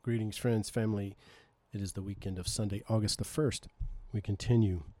Greetings, friends, family. It is the weekend of Sunday, August the 1st. We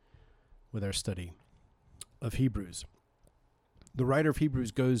continue with our study of Hebrews. The writer of Hebrews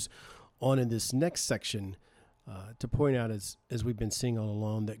goes on in this next section to point out, as we've been seeing all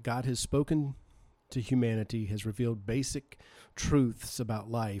along, that God has spoken to humanity, has revealed basic truths about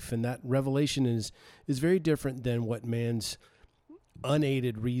life, and that revelation is very different than what man's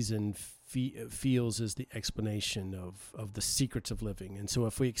unaided reason feels is the explanation of the secrets of living. And so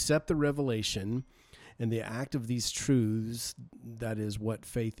if we accept the revelation and the act of these truths, that is what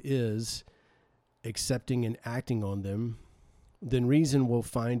faith is, accepting and acting on them, then reason will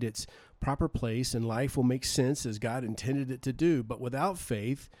find its proper place and life will make sense as God intended it to do. But without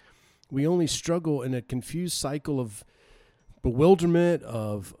faith, we only struggle in a confused cycle of bewilderment,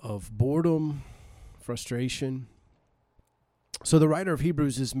 of boredom, frustration. So the writer of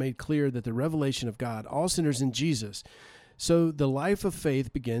Hebrews has made clear that the revelation of God all centers in Jesus. So the life of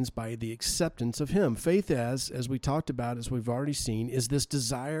faith begins by the acceptance of Him. Faith, as we talked about, as we've already seen, is this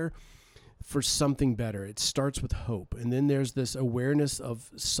desire for something better. It starts with hope. And then there's this awareness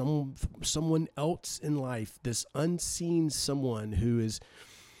of someone else in life, this unseen someone who is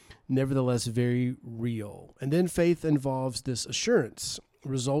nevertheless very real. And then faith involves this assurance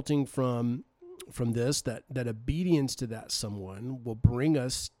resulting from this, that obedience to that someone will bring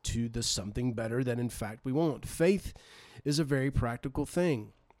us to the something better that in fact we want. Faith is a very practical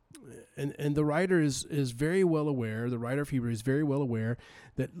thing. And the writer is very well aware, the writer of Hebrews is very well aware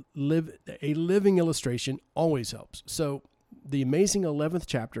that a living illustration always helps. So the amazing 11th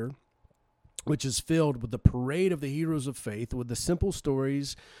chapter, which is filled with the parade of the heroes of faith, with the simple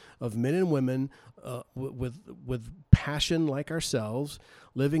stories of men and women with passion like ourselves,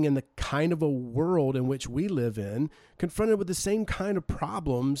 living in the kind of a world in which we live in, confronted with the same kind of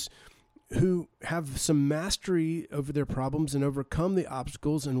problems, who have some mastery over their problems and overcome the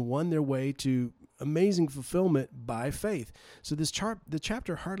obstacles and won their way to amazing fulfillment by faith. So the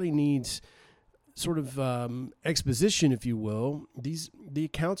chapter hardly needs sort of exposition, if you will. The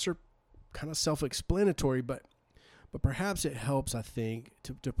accounts are kind of self-explanatory, but perhaps it helps, I think,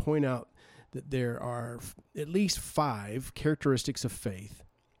 to point out that there are at least 5 characteristics of faith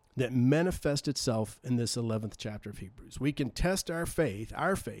that manifest itself in this 11th chapter of Hebrews. We can test our faith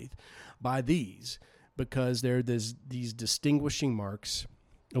by these, because they're these distinguishing marks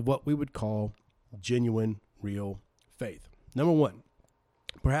of what we would call genuine, real faith. Number 1,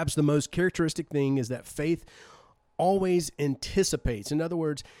 perhaps the most characteristic thing is that faith always anticipates. In other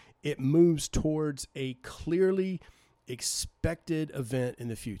words, it moves towards a clearly expected event in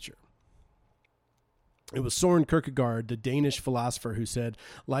the future. It was Søren Kierkegaard, the Danish philosopher, who said,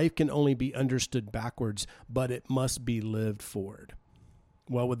 "Life can only be understood backwards, but it must be lived forward."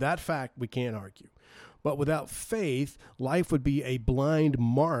 Well, with that fact, we can't argue. But without faith, life would be a blind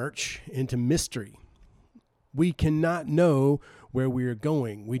march into mystery. We cannot know where we are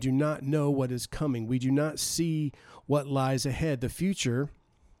going. We do not know what is coming. We do not see what lies ahead. The future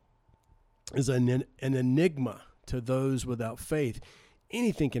is an enigma to those without faith.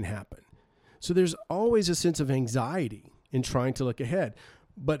 Anything can happen. So there's always a sense of anxiety in trying to look ahead.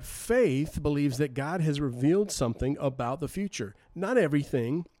 But faith believes that God has revealed something about the future. Not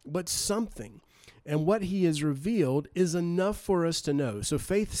everything, but something. And what He has revealed is enough for us to know. So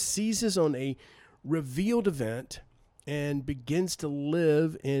faith seizes on a revealed event and begins to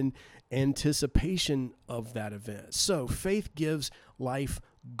live in anticipation of that event. So faith gives life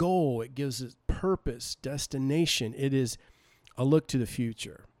goal. It gives it purpose, destination. It is a look to the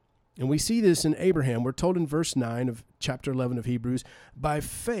future. And we see this in Abraham. We're told in verse 9 of chapter 11 of Hebrews, by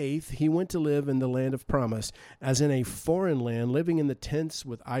faith he went to live in the land of promise, as in a foreign land, living in the tents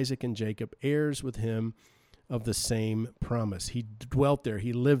with Isaac and Jacob, heirs with him of the same promise. He dwelt there,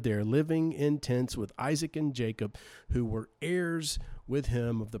 he lived there, living in tents with Isaac and Jacob, who were heirs with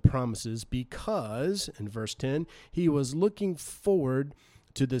him of the promises, because, in verse 10, he was looking forward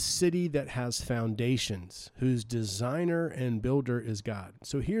to the city that has foundations, whose designer and builder is God.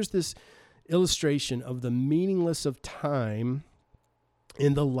 So here's this illustration of the meaningless of time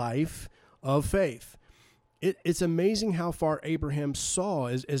in the life of faith. It's amazing how far Abraham saw.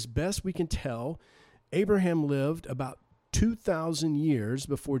 As best we can tell, Abraham lived about 2,000 years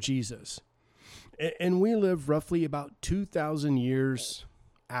before Jesus. And we live roughly about 2,000 years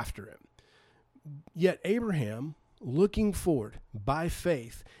after him. Yet Abraham, looking forward by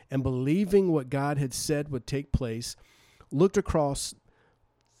faith and believing what God had said would take place, looked across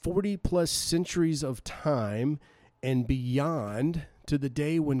 40 plus centuries of time and beyond to the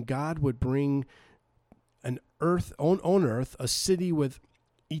day when God would bring on earth a city with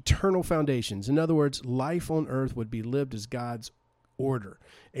eternal foundations. In other words, life on earth would be lived as God's order.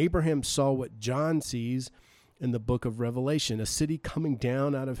 Abraham saw what John sees in the book of Revelation, a city coming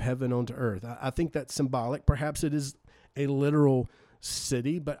down out of heaven onto earth. I think that's symbolic. Perhaps it is a literal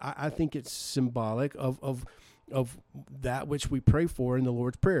city, but I think it's symbolic of that which we pray for in the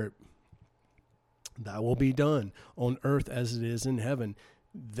Lord's Prayer. Thy will be done on earth as it is in heaven.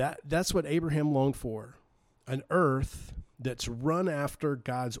 That's what Abraham longed for, an earth that's run after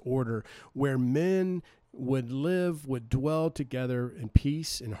God's order, where men would live, would dwell together in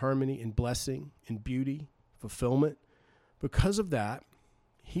peace, in harmony, in blessing, in beauty, fulfillment. Because of that,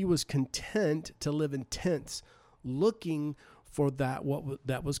 he was content to live in tents, looking for that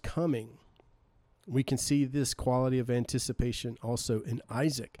was coming. We can see this quality of anticipation also in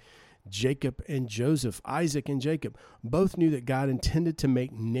Isaac. Jacob and Joseph, Isaac and Jacob, both knew that God intended to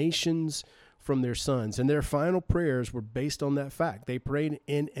make nations from their sons, and their final prayers were based on that fact. They prayed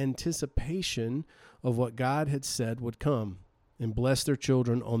in anticipation of what God had said would come and blessed their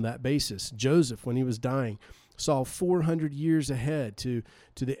children on that basis. Joseph, when he was dying, saw 400 years ahead to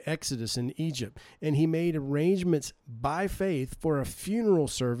the Exodus in Egypt, and he made arrangements by faith for a funeral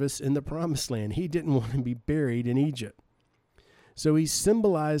service in the Promised Land. He didn't want to be buried in Egypt. So he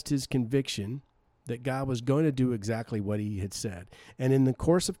symbolized his conviction that God was going to do exactly what he had said. And in the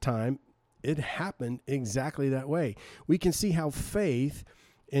course of time, it happened exactly that way. We can see how faith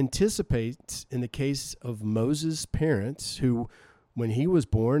anticipates in the case of Moses' parents, who, when he was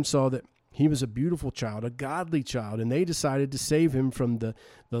born, saw that he was a beautiful child, a godly child, and they decided to save him from the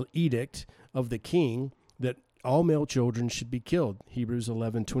edict of the king that all male children should be killed. Hebrews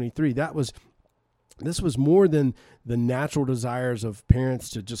 11:23. This was more than the natural desires of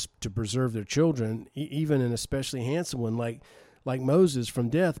parents to preserve their children, even an especially handsome one like Moses, from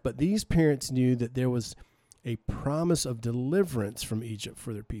death. But these parents knew that there was a promise of deliverance from Egypt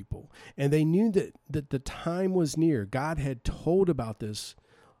for their people. And they knew that the time was near. God had told about this,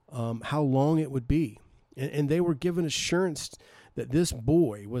 how long it would be. And they were given assurance that this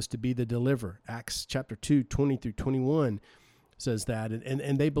boy was to be the deliverer. Acts chapter 2, 20 through 21 says that.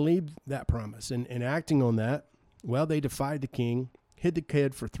 And they believed that promise. And acting on that, well, they defied the king, hid the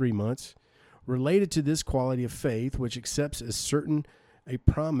kid for 3 months. Related to this quality of faith, which accepts as certain a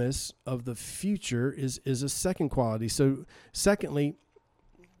promise of the future, is a second quality. So secondly,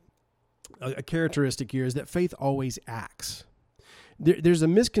 a characteristic here is that faith always acts. There's a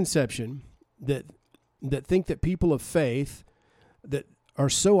misconception that think that people of faith that are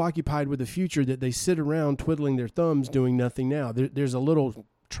so occupied with the future that they sit around twiddling their thumbs doing nothing now. There's a little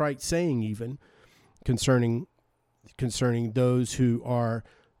trite saying even concerning those who are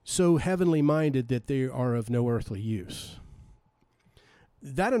so heavenly minded that they are of no earthly use.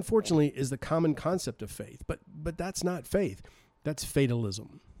 That, unfortunately, is the common concept of faith, but that's not faith. That's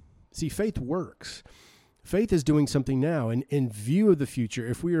fatalism. See, faith works. Faith is doing something now, and in view of the future.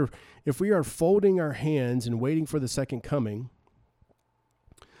 If we are folding our hands and waiting for the second coming,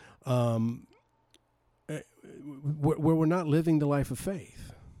 we're not living the life of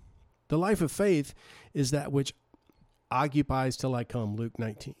faith. The life of faith is that which occupies till I come, Luke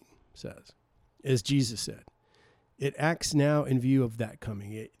 19 says, as Jesus said. It acts now in view of that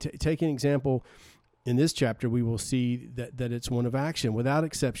coming. Take an example. In this chapter, we will see that it's one of action. Without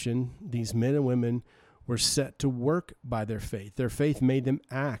exception, these men and women were set to work by their faith. Their faith made them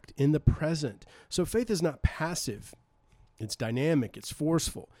act in the present. So faith is not passive. It's dynamic. It's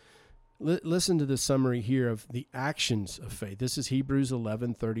forceful. Listen to the summary here of the actions of faith. This is Hebrews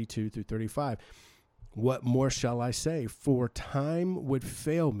 11:32 through 35. What more shall I say? For time would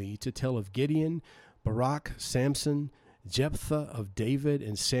fail me to tell of Gideon, Barak, Samson, Jephthah, of David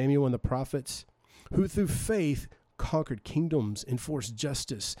and Samuel and the prophets, who through faith conquered kingdoms, enforced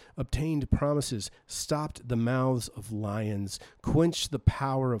justice, obtained promises, stopped the mouths of lions, quenched the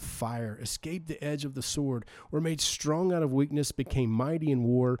power of fire, escaped the edge of the sword, were made strong out of weakness, became mighty in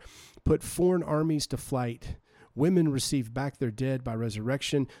war, put foreign armies to flight. Women received back their dead by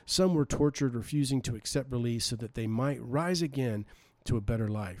resurrection. Some were tortured, refusing to accept release so that they might rise again to a better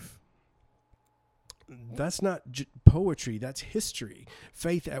life. That's not poetry, that's history.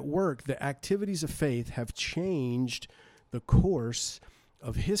 Faith at work. The activities of faith have changed the course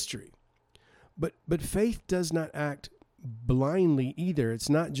of history. But faith does not act blindly either. It's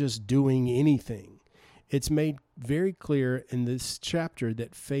not just doing anything. It's made very clear in this chapter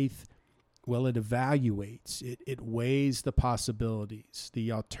that faith, well, it evaluates, it weighs the possibilities,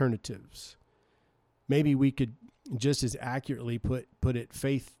 the alternatives. Maybe we could just as accurately put it,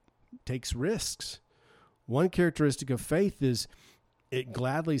 faith takes risks. One characteristic of faith is it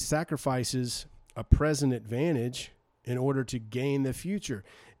gladly sacrifices a present advantage in order to gain the future.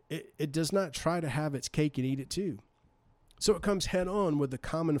 It does not try to have its cake and eat it too. So it comes head on with the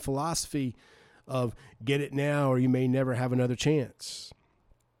common philosophy of get it now or you may never have another chance.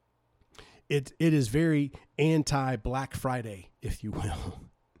 It is very anti-Black Friday, if you will.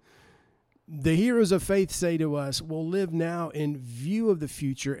 The heroes of faith say to us, well, live now in view of the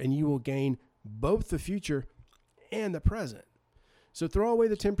future and you will gain both the future and the present. So throw away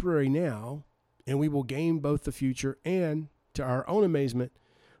the temporary now and we will gain both the future and, to our own amazement,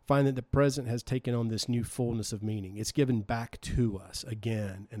 find that the present has taken on this new fullness of meaning. It's given back to us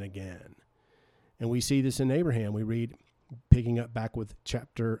again and again. And we see this in Abraham. We read, picking up back with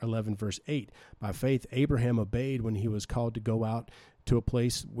chapter 11, verse 8, by faith, Abraham obeyed when he was called to go out to a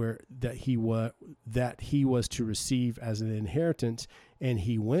place that he was to receive as an inheritance, and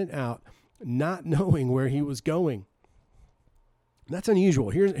he went out not knowing where he was going. That's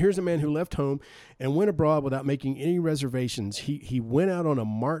unusual. Here's a man who left home and went abroad without making any reservations. He went out on a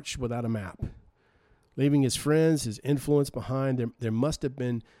march without a map, leaving his friends, his influence behind. There must have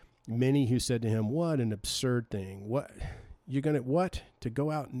been many who said to him, "What an absurd thing! To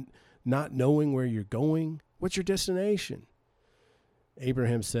go out not knowing where you're going? What's your destination?"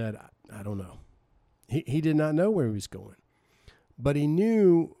 Abraham said, "I don't know." He did not know where he was going, but he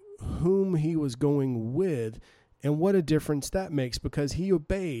knew whom he was going with, and what a difference that makes, because he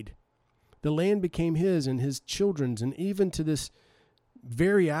obeyed. The land became his and his children's, and even to this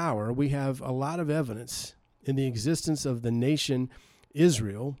very hour, we have a lot of evidence in the existence of the nation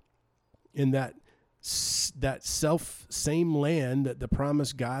Israel, in that same land that the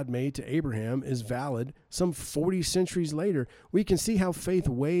promise God made to Abraham is valid some 40 centuries later. We can see how faith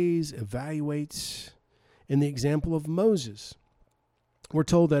weighs, evaluates in the example of Moses. We're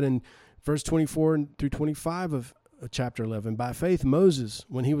told that in verse 24 through 25 of chapter 11, by faith Moses,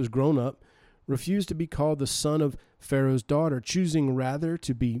 when he was grown up, refused to be called the son of Pharaoh's daughter, choosing rather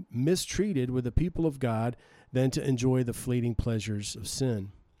to be mistreated with the people of God than to enjoy the fleeting pleasures of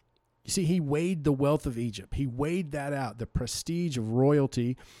sin. You see, he weighed the wealth of Egypt. He weighed that out, the prestige of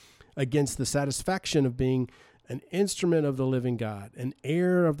royalty, against the satisfaction of being an instrument of the living God, an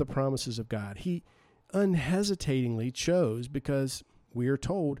heir of the promises of God. He unhesitatingly chose because, we are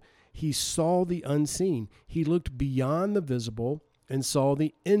told, he saw the unseen. He looked beyond the visible and saw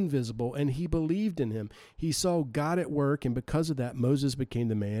the invisible, and he believed in him. He saw God at work, and because of that, Moses became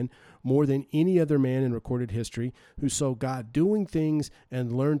the man, more than any other man in recorded history, who saw God doing things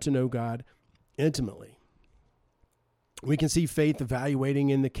and learned to know God intimately. We can see faith evaluating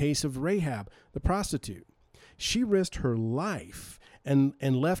in the case of Rahab, the prostitute. She risked her life and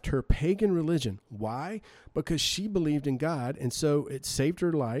left her pagan religion. Why? Because she believed in God, and so it saved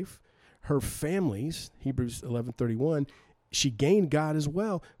her life, her family's, Hebrews 11:31. She gained God as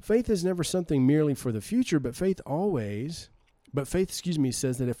well. Faith is never something merely for the future, but faith says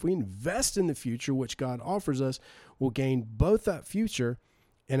that if we invest in the future, which God offers us, we'll gain both that future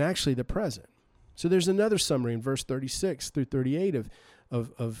and actually the present. So there's another summary in verse 36 through 38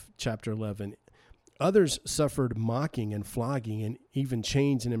 of chapter 11. Others suffered mocking and flogging and even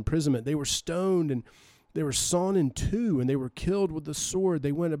chains and imprisonment. They were stoned and they were sawn in two, and they were killed with the sword.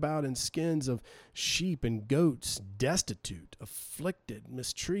 They went about in skins of sheep and goats, destitute, afflicted,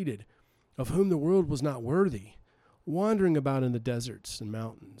 mistreated, of whom the world was not worthy, wandering about in the deserts and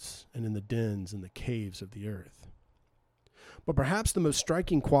mountains and in the dens and the caves of the earth. But perhaps the most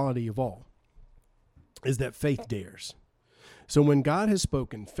striking quality of all is that faith dares. So when God has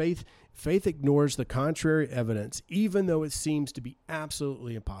spoken, faith ignores the contrary evidence, even though it seems to be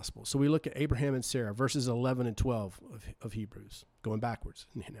absolutely impossible. So we look at Abraham and Sarah, verses 11 and 12 of Hebrews, going backwards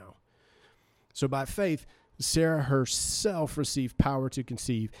now. So by faith, Sarah herself received power to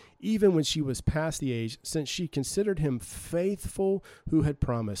conceive, even when she was past the age, since she considered him faithful who had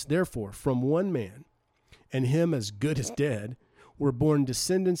promised. Therefore, from one man, and him as good as dead, were born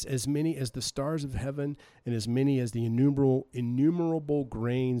descendants as many as the stars of heaven and as many as the innumerable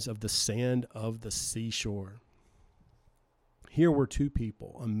grains of the sand of the seashore. Here were two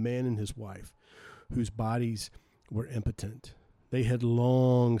people, a man and his wife, whose bodies were impotent. They had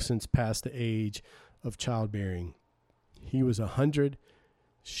long since passed the age of childbearing. He was 100,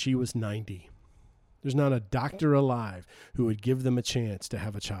 she was 90. There's not a doctor alive who would give them a chance to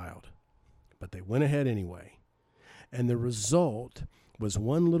have a child. But they went ahead anyway. And the result was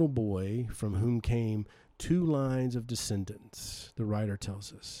one little boy from whom came two lines of descendants, the writer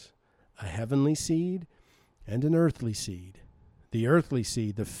tells us, a heavenly seed and an earthly seed. The earthly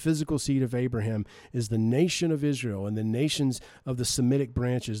seed, the physical seed of Abraham, is the nation of Israel and the nations of the Semitic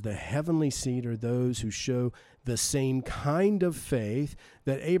branches. The heavenly seed are those who show the same kind of faith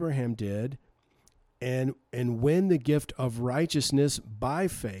that Abraham did, and win the gift of righteousness by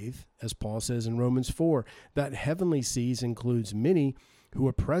faith, as Paul says in Romans 4, that heavenly seeds includes many who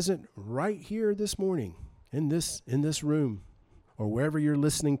are present right here this morning in this room or wherever you're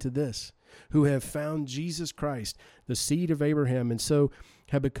listening to this, who have found Jesus Christ, the seed of Abraham, and so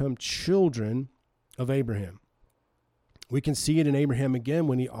have become children of Abraham. We can see it in Abraham again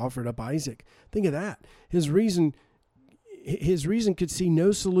when he offered up Isaac. Think of that. His reason could see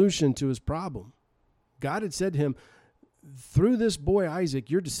no solution to his problem. God had said to him, through this boy Isaac,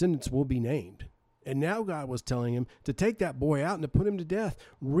 your descendants will be named. And now God was telling him to take that boy out and to put him to death.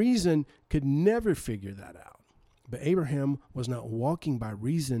 Reason could never figure that out. But Abraham was not walking by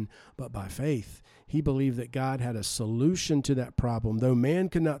reason, but by faith. He believed that God had a solution to that problem. Though man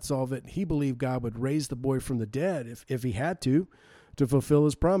could not solve it, he believed God would raise the boy from the dead if he had to fulfill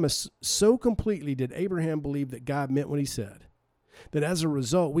his promise. So completely did Abraham believe that God meant what he said, that as a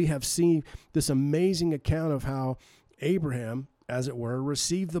result, we have seen this amazing account of how Abraham, as it were,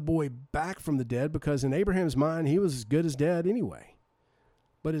 received the boy back from the dead, because in Abraham's mind, he was as good as dead anyway.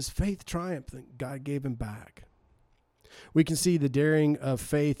 But his faith triumphed and God gave him back. We can see the daring of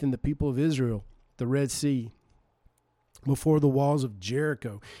faith in the people of Israel, the Red Sea, before the walls of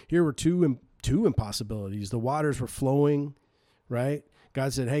Jericho. Here were two impossibilities. The waters were flowing, right?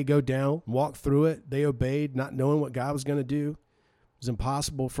 God said, hey, go down, walk through it. They obeyed, not knowing what God was going to do. It was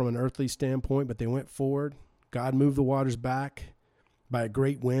impossible from an earthly standpoint, but they went forward. God moved the waters back by a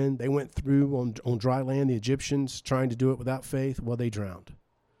great wind. They went through on dry land. The Egyptians, trying to do it without faith, well, they drowned.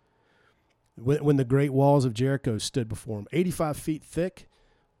 When the great walls of Jericho stood before them, 85 feet thick,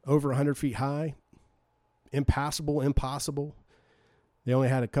 over 100 feet high, impassable, impossible. They only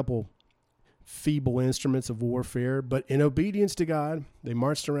had a couple feeble instruments of warfare, but in obedience to God, they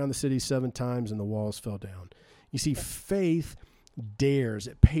marched around the city 7 times and the walls fell down. You see, faith dares.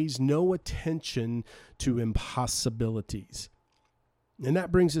 It pays no attention to impossibilities. And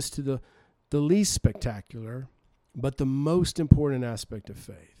that brings us to the least spectacular, but the most important aspect of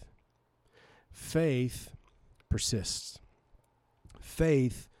faith. Faith persists.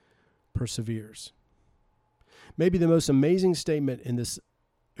 Faith perseveres. Maybe the most amazing statement in this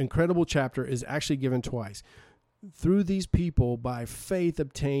incredible chapter is actually given twice. Through these people, by faith,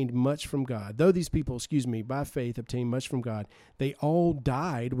 obtained much from God. Though these people, by faith, obtained much from God, they all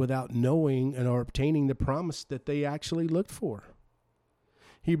died without knowing and or obtaining the promise that they actually looked for.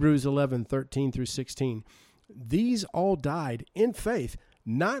 Hebrews 11:13-16. These all died in faith,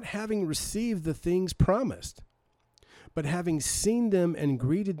 not having received the things promised, but having seen them and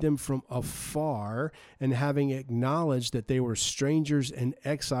greeted them from afar, and having acknowledged that they were strangers and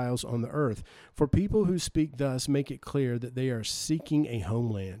exiles on the earth. For people who speak thus make it clear that they are seeking a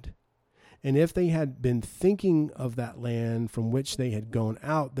homeland. And if they had been thinking of that land from which they had gone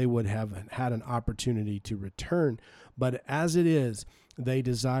out, they would have had an opportunity to return. But as it is, they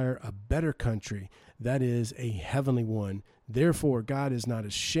desire a better country, that is, a heavenly one. Therefore, God is not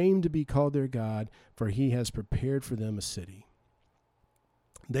ashamed to be called their God, for he has prepared for them a city.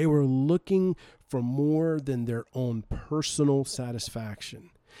 They were looking for more than their own personal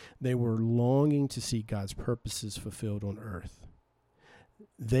satisfaction. They were longing to see God's purposes fulfilled on earth.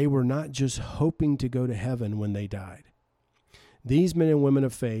 They were not just hoping to go to heaven when they died. These men and women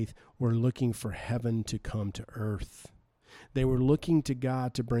of faith were looking for heaven to come to earth. They were looking to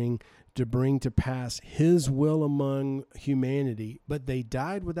God to bring to pass his will among humanity, but they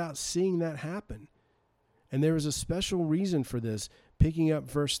died without seeing that happen. And there was a special reason for this, picking up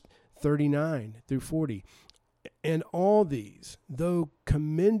verse 39-40. And all these, though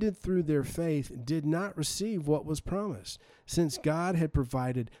commended through their faith, did not receive what was promised, since God had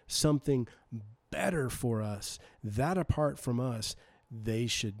provided something better for us, that apart from us, they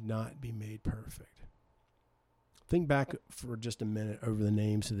should not be made perfect. Think back for just a minute over the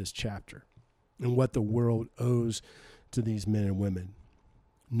names of this chapter and what the world owes to these men and women.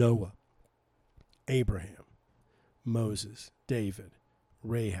 Noah, Abraham, Moses, David,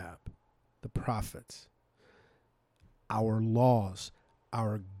 Rahab, the prophets, our laws,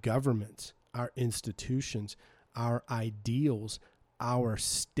 our governments, our institutions, our ideals, our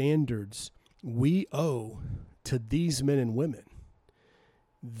standards, we owe to these men and women.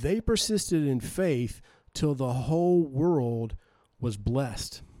 They persisted in faith till the whole world was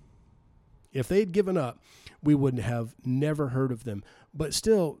blessed. If they'd given up, we would have never heard of them. But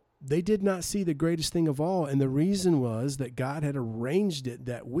still, they did not see the greatest thing of all. And the reason was that God had arranged it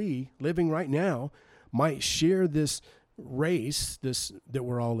that we, living right now, might share this race that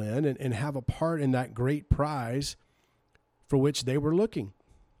we're all in and have a part in that great prize for which they were looking.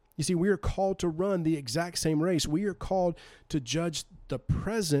 You see, we are called to run the exact same race. We are called to judge the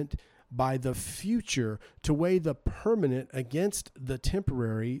present by the future, to weigh the permanent against the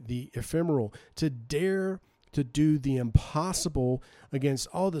temporary, the ephemeral, to dare to do the impossible against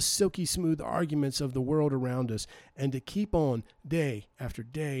all the silky smooth arguments of the world around us, and to keep on day after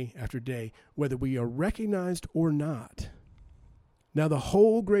day after day, whether we are recognized or not. Now, the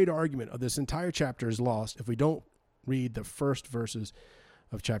whole great argument of this entire chapter is lost if we don't read the first verses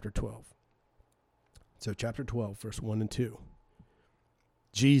of chapter 12. So chapter 12, verse 1 and 2.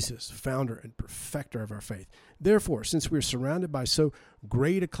 Jesus, founder and perfecter of our faith. Therefore, since we are surrounded by so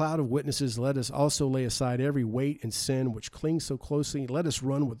great a cloud of witnesses, let us also lay aside every weight and sin which clings so closely. Let us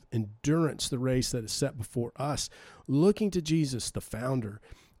run with endurance the race that is set before us, looking to Jesus, the founder,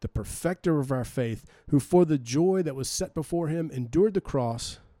 the perfecter of our faith, who for the joy that was set before him endured the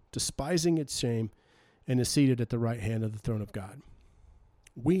cross, despising its shame, and is seated at the right hand of the throne of God.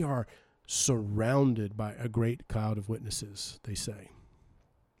 We are surrounded by a great cloud of witnesses, they say.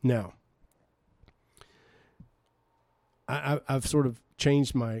 Now, I've sort of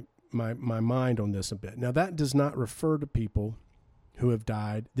changed my mind on this a bit. Now, that does not refer to people who have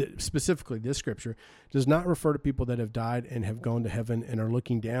died. Specifically, this scripture does not refer to people that have died and have gone to heaven and are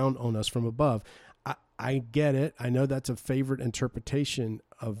looking down on us from above. I get it. I know that's a favorite interpretation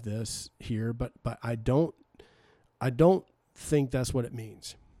of this here, but I don't think that's what it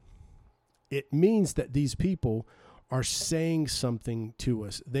means. It means that these people are saying something to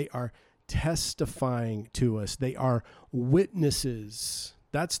us. They are testifying to us. They are witnesses.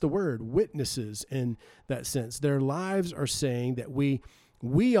 That's the word, witnesses in that sense. Their lives are saying that we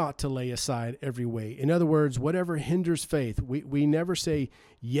ought to lay aside every weight. In other words, whatever hinders faith, we never say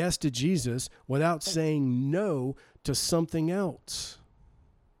yes to Jesus without saying no to something else.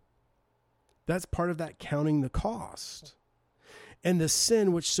 That's part of that counting the cost. And the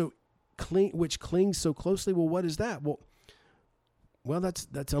sin which clings so closely. Well, what is that? Well,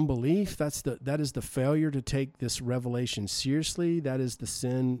 that's unbelief. That is the failure to take this revelation seriously. That is the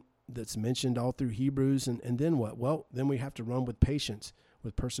sin that's mentioned all through Hebrews. And then what? Well, then we have to run with patience,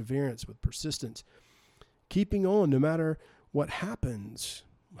 with perseverance, with persistence, keeping on no matter what happens.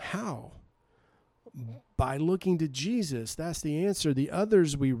 How? By looking to Jesus. That's the answer. The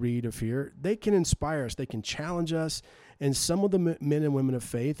others we read of here, they can inspire us. They can challenge us. And some of the men and women of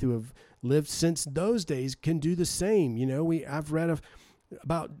faith who have lived since those days can do the same. You know, I've read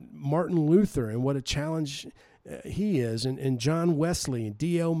about Martin Luther and what a challenge he is, and John Wesley and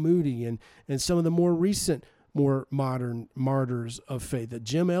D.L. Moody and some of the more recent, more modern martyrs of faith,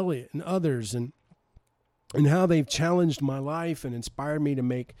 Jim Elliot and others, and how they've challenged my life and inspired me to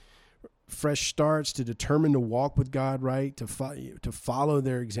make fresh starts, to determine to walk with God right, to follow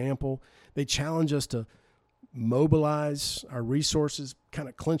their example. They challenge us to mobilize our resources, kind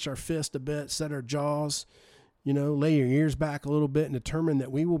of clench our fist a bit, set our jaws, lay your ears back a little bit and determine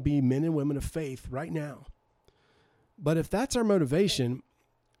that we will be men and women of faith right now. But if that's our motivation,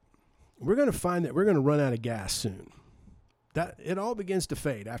 we're going to find that we're going to run out of gas soon. That it all begins to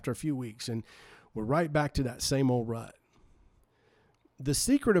fade after a few weeks, and we're right back to that same old rut. The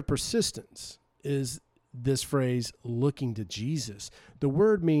secret of persistence is this phrase, looking to Jesus. The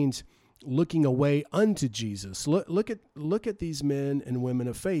word means looking away unto Jesus. Look at these men and women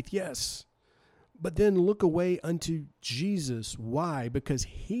of faith, yes. But then look away unto Jesus. Why? Because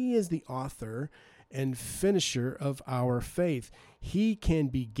he is the author and finisher of our faith. He can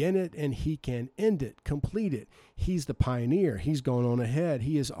begin it and he can end it, complete it. He's the pioneer. He's gone on ahead.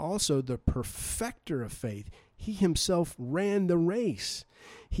 He is also the perfecter of faith. He himself ran the race.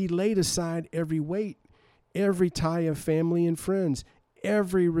 He laid aside every weight, every tie of family and friends,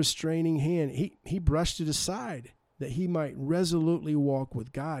 every restraining hand. He brushed it aside that he might resolutely walk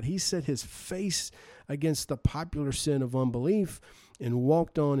with God. He set his face against the popular sin of unbelief and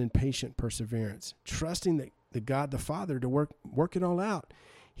walked on in patient perseverance, trusting that the God the Father to work it all out.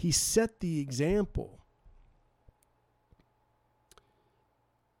 He set the example.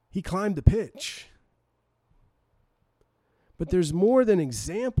 He climbed the pitch. But there's more than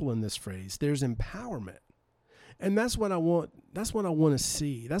example in this phrase. There's empowerment. And that's what I want. That's what I want to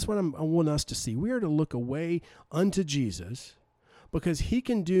see. That's what I want us to see. We are to look away unto Jesus because he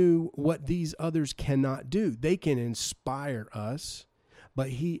can do what these others cannot do. They can inspire us, but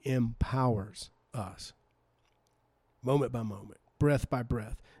he empowers us. Moment by moment, breath by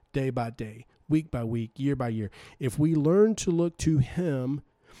breath, day by day, week by week, year by year. If we learn to look to him,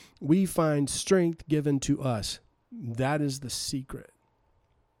 we find strength given to us. That is the secret.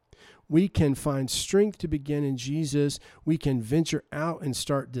 We can find strength to begin in Jesus. We can venture out and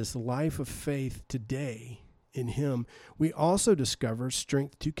start this life of faith today in him. We also discover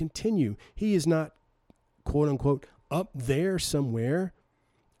strength to continue. He is not, quote unquote, up there somewhere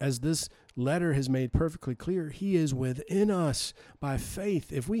as this letter has made perfectly clear, he is within us by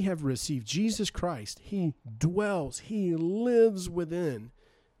faith. If we have received Jesus Christ, he dwells, he lives within.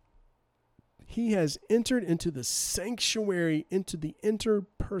 He has entered into the sanctuary, into the inner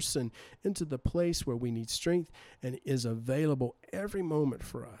person, into the place where we need strength, and is available every moment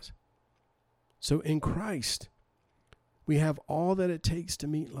for us. So in Christ, we have all that it takes to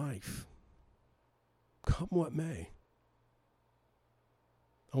meet life, come what may.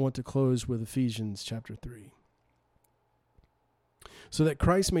 I want to close with Ephesians chapter 3. So that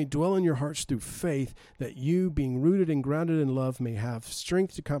Christ may dwell in your hearts through faith, that you, being rooted and grounded in love, may have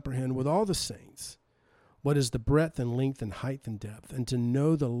strength to comprehend with all the saints what is the breadth and length and height and depth, and to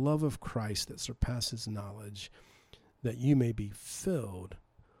know the love of Christ that surpasses knowledge, that you may be filled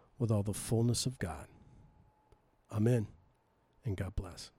with all the fullness of God. Amen, and God bless.